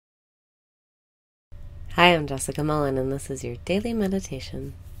Hi, I'm Jessica Mullen, and this is your daily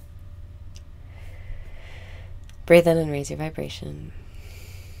meditation. Breathe in and raise your vibration.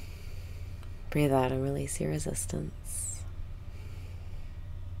 Breathe out and release your resistance.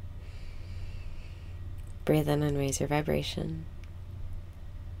 Breathe in and raise your vibration.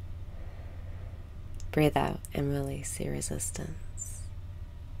 Breathe out and release your resistance.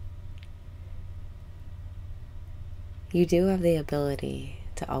 You do have the ability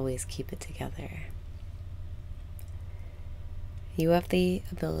to always keep it together. You have the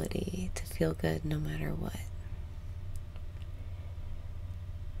ability to feel good no matter what.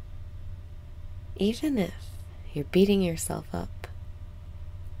 Even if you're beating yourself up,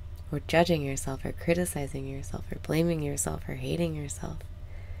 or judging yourself, or criticizing yourself, or blaming yourself, or hating yourself,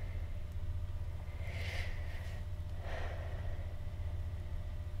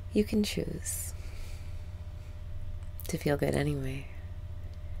 you can choose to feel good anyway.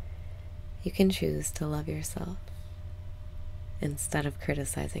 You can choose to love yourself instead of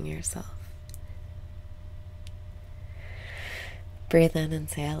criticizing yourself. Breathe in and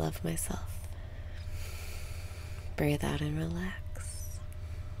say, I love myself. Breathe out and relax.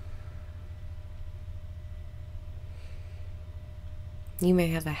 You may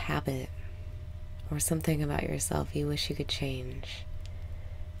have a habit or something about yourself you wish you could change,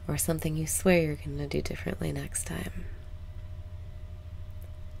 or something you swear you're going to do differently next time.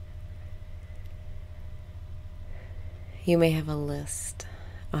 You may have a list,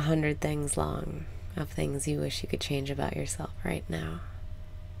 100 things long, of things you wish you could change about yourself right now.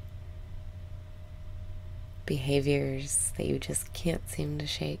 Behaviors that you just can't seem to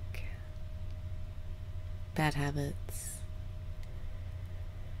shake. Bad habits.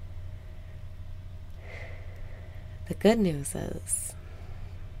 The good news is,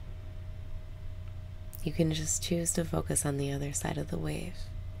 you can just choose to focus on the other side of the wave.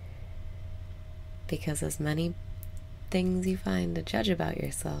 Because as many things you find to judge about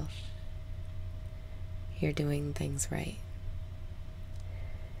yourself, you're doing things right.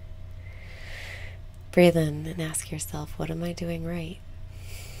 Breathe in and ask yourself, what am I doing right?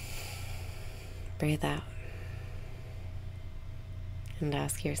 Breathe out and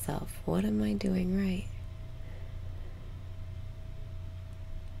ask yourself, what am I doing right?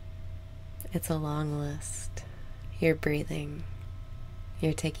 It's a long list. You're breathing.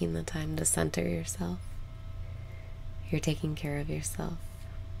 You're taking the time to center yourself. You're taking care of yourself.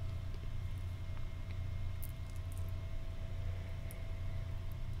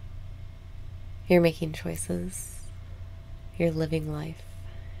 You're making choices. You're living life.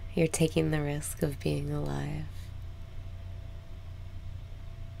 You're taking the risk of being alive.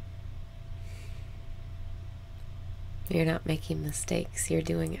 You're not making mistakes. You're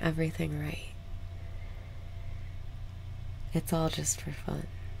doing everything right. It's all just for fun.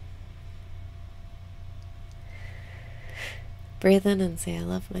 Breathe in and say, I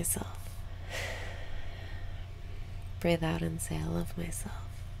love myself. Breathe out and say, I love myself.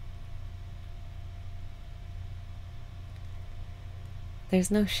 There's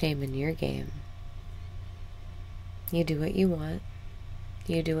no shame in your game. You do what you want.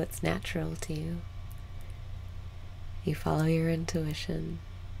 You do what's natural to you. You follow your intuition.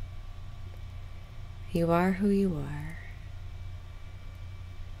 You are who you are.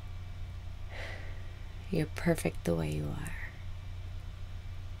 You're perfect the way you are.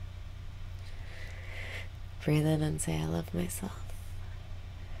 Breathe in and say, I love myself.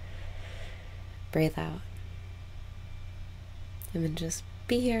 Breathe out. And then just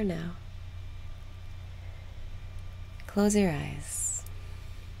be here now. Close your eyes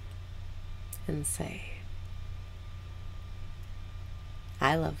and say,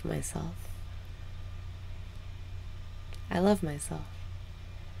 I love myself. I love myself.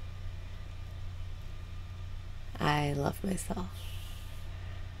 I love myself.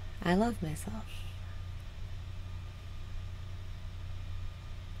 I love myself.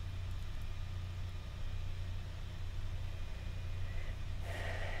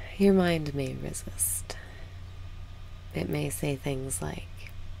 Your mind may resist. It may say things like,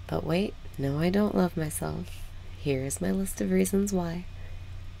 but wait, no, I don't love myself. Here's my list of reasons why.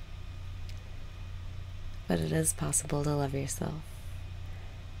 But it is possible to love yourself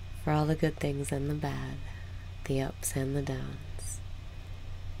for all the good things and the bad, the ups and the downs.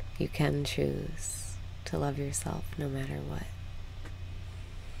 You can choose to love yourself no matter what.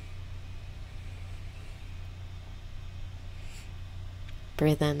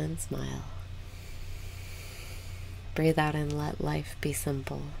 Breathe in and smile. Breathe out and let life be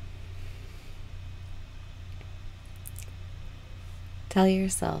simple. Tell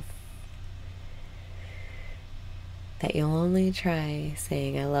yourself that you'll only try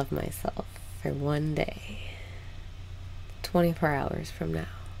saying I love myself for one day, 24 hours from now,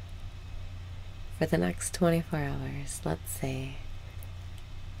 for the next 24 hours, let's say,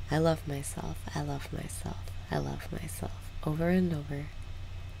 I love myself, I love myself, I love myself, over and over,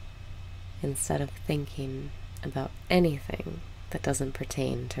 instead of thinking about anything that doesn't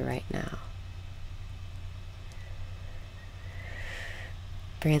pertain to right now.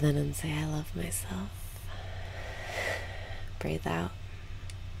 Breathe in and say, I love myself. Breathe out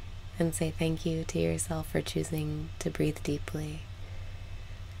and say thank you to yourself for choosing to breathe deeply.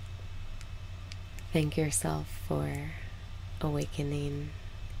 Thank yourself for awakening.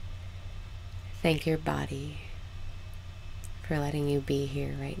 Thank your body for letting you be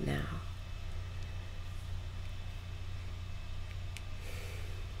here right now.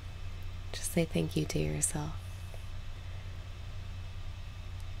 Just say thank you to yourself.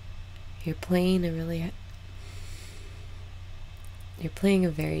 You're playing a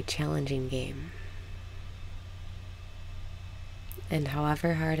very challenging game. And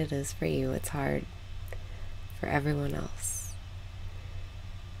however hard it is for you, it's hard for everyone else.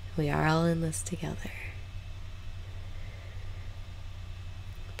 We are all in this together.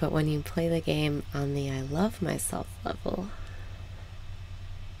 But when you play the game on the I love myself level,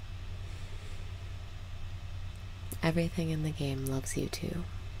 everything in the game loves you too.